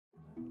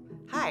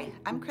Hi,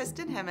 I'm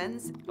Kristen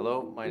Hemmons.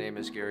 Hello, my name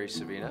is Gary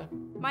Savina.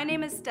 My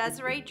name is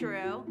Desiree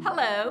Drew.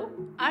 Hello,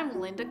 I'm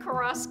Linda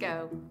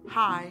Carrasco.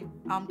 Hi,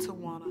 I'm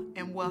Tawana,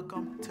 and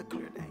welcome to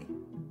Clearday.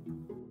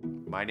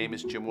 My name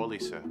is Jim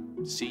Walisa,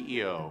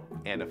 CEO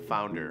and a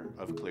founder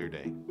of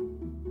Clearday.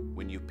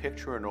 When you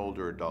picture an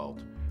older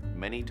adult,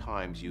 many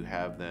times you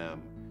have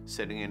them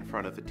sitting in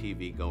front of the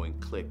TV going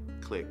click,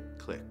 click,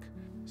 click.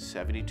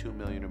 72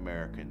 million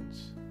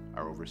Americans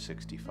are over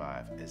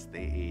 65. As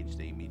they age,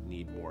 they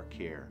need more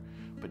care,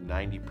 but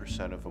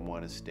 90% of them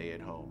want to stay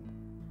at home.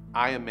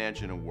 I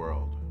imagine a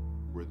world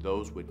where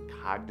those with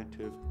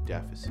cognitive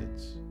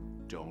deficits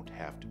don't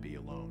have to be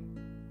alone.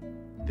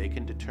 They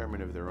can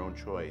determine of their own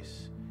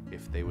choice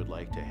if they would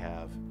like to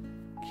have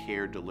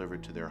care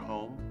delivered to their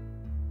home,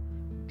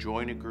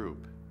 join a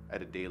group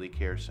at a daily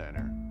care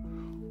center,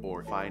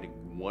 or find a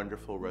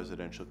wonderful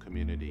residential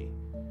community.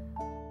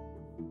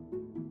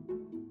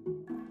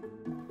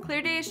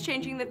 Clearday is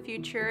changing the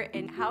future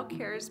in how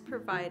care is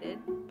provided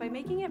by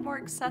making it more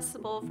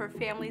accessible for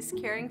families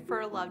caring for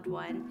a loved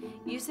one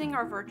using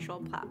our virtual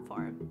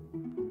platform.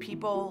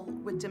 People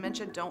with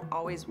dementia don't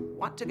always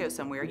want to go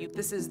somewhere.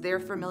 This is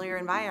their familiar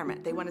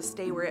environment. They want to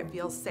stay where it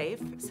feels safe.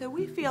 So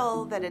we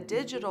feel that a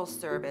digital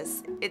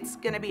service, it's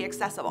going to be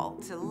accessible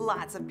to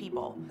lots of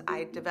people.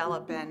 I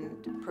develop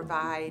and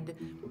provide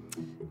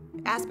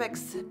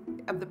aspects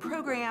of the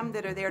program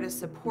that are there to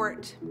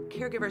support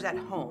caregivers at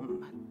home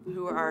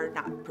who are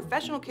not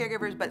professional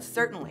caregivers, but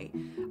certainly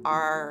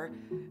are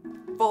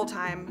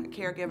full-time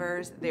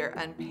caregivers. They're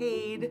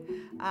unpaid,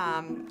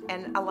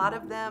 and a lot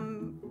of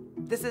them,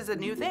 this is a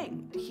new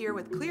thing. Here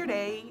with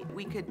Clearday,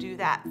 we could do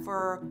that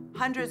for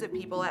hundreds of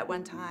people at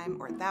one time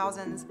or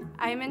thousands.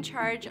 I'm in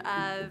charge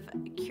of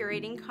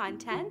curating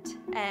content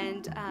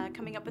and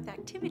coming up with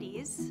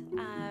activities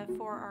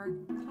for our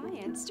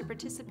clients to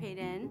participate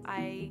in.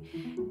 I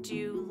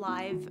do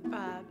live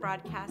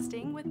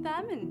broadcasting with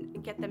them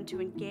and get them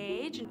to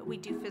engage. We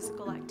do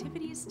physical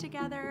activities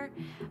together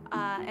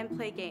and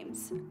play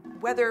games.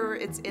 Whether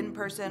it's in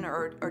person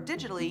or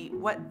digitally,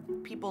 what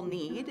people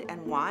need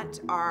and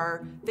want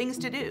are things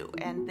to do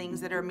and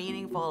things that are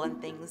meaningful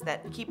and things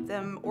that keep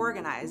them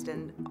organized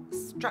and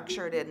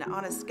structured and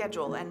on a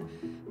schedule. And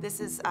this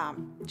is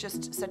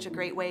just such a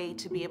great way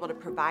to be able to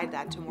provide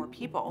that to more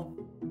people.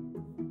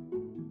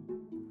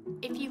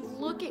 If you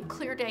look at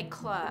Clearday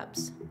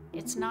clubs,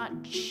 it's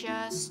not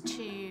just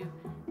to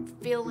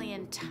fill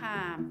in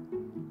time.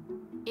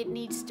 It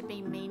needs to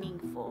be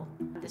meaningful.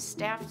 The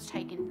staff's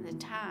taking the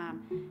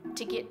time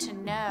to get to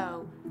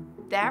know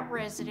that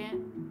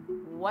resident,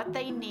 what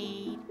they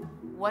need,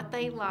 what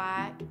they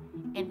like,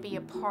 and be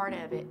a part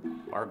of it.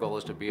 Our goal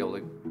is to be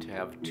able to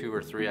have 2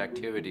 or 3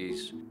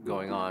 activities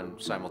going on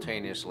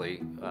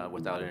simultaneously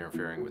without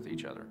interfering with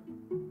each other.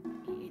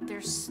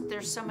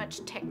 There's so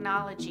much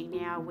technology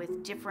now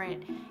with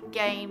different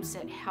games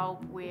that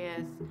help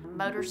with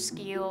motor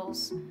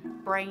skills,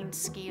 brain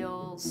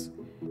skills,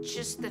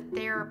 just the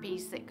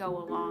therapies that go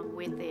along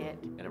with it.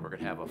 And we're going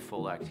to have a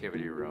full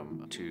activity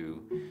room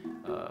to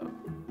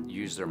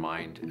use their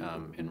mind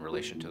in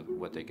relation to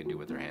what they can do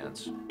with their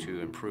hands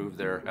to improve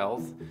their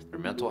health, their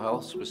mental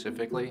health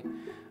specifically,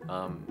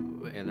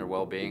 and their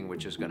well-being,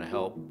 which is going to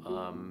help,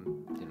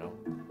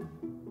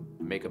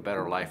 make a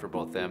better life for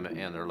both them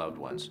and their loved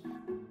ones.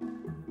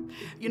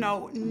 You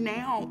know,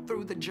 now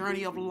through the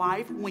journey of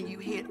life, when you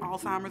hit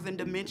Alzheimer's and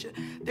dementia,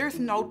 there's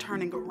no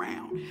turning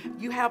around.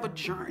 You have a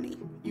journey.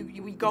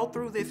 We go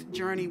through this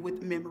journey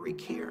with memory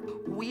care.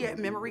 We at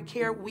Memory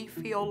Care, we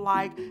feel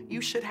like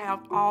you should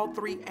have all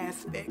 3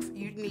 aspects.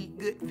 You need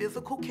good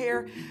physical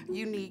care,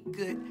 you need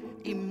good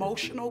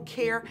emotional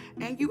care,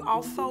 and you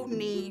also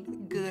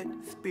need good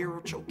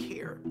spiritual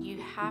care.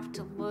 You have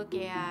to look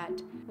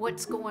at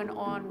what's going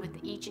on with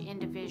each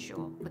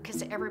individual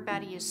because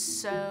everybody is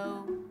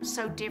so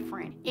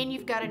different. And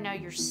you've got to know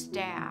your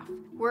staff.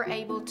 We're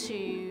able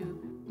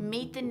to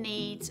meet the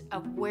needs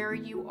of where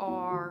you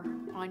are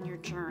on your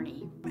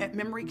journey. At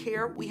Memory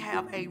Care, we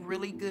have a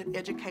really good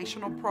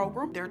educational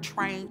program. They're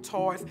trained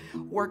towards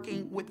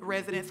working with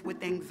residents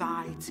with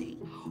anxiety,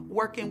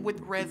 working with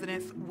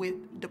residents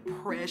with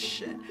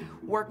depression,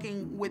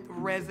 working with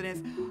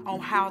residents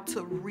on how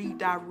to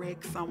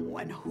redirect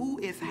someone who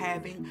is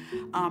having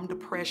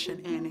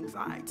depression and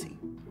anxiety.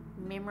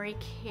 Memory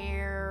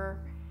Care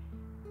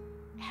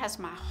has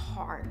my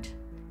heart.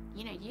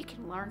 You know, you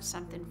can learn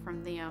something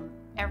from them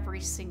every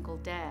single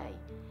day.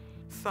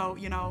 So,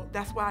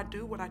 that's why I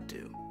do what I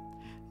do.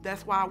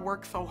 That's why I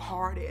work so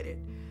hard at it.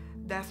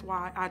 That's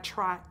why I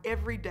try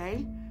every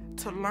day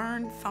to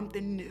learn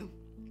something new.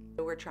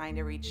 We're trying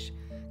to reach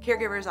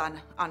caregivers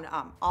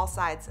on all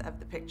sides of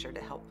the picture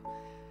to help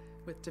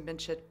with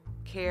dementia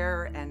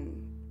care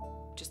and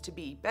just to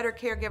be better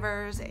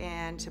caregivers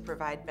and to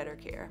provide better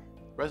care.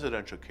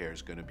 Residential care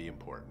is going to be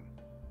important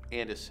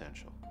and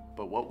essential,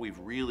 but what we've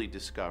really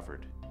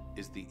discovered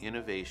is the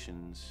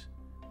innovations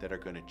that are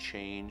going to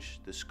change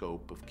the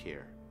scope of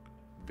care.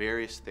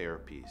 Various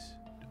therapies,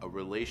 a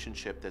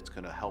relationship that's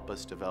going to help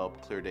us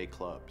develop Clearday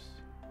clubs,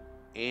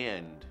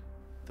 and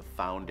the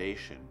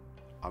foundation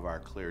of our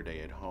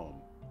Clearday at home.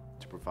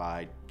 to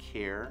provide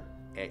care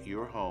at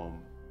your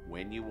home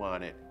when you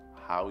want it,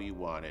 how you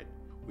want it.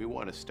 We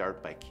want to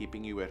start by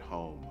keeping you at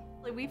home.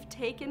 We've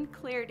taken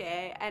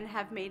Clearday and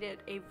have made it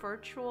a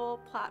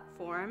virtual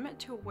platform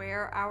to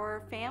where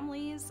our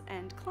families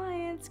and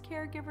clients,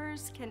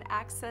 caregivers can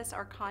access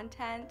our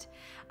content.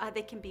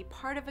 They can be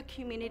part of a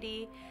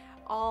community,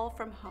 all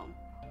from home.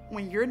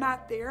 When you're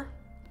not there,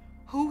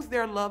 who's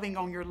there loving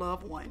on your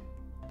loved one?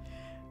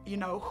 You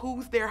know,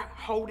 who's there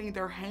holding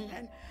their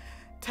hand,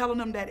 telling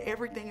them that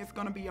everything is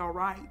going to be all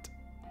right?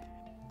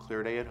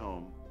 Clearday at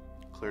Home,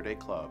 Clearday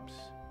Clubs,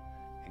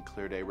 and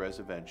Clearday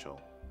Residential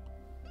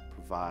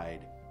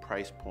provide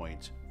price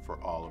points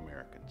for all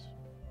Americans.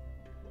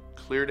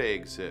 Clearday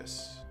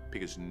exists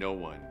because no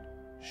one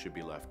should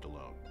be left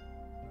alone.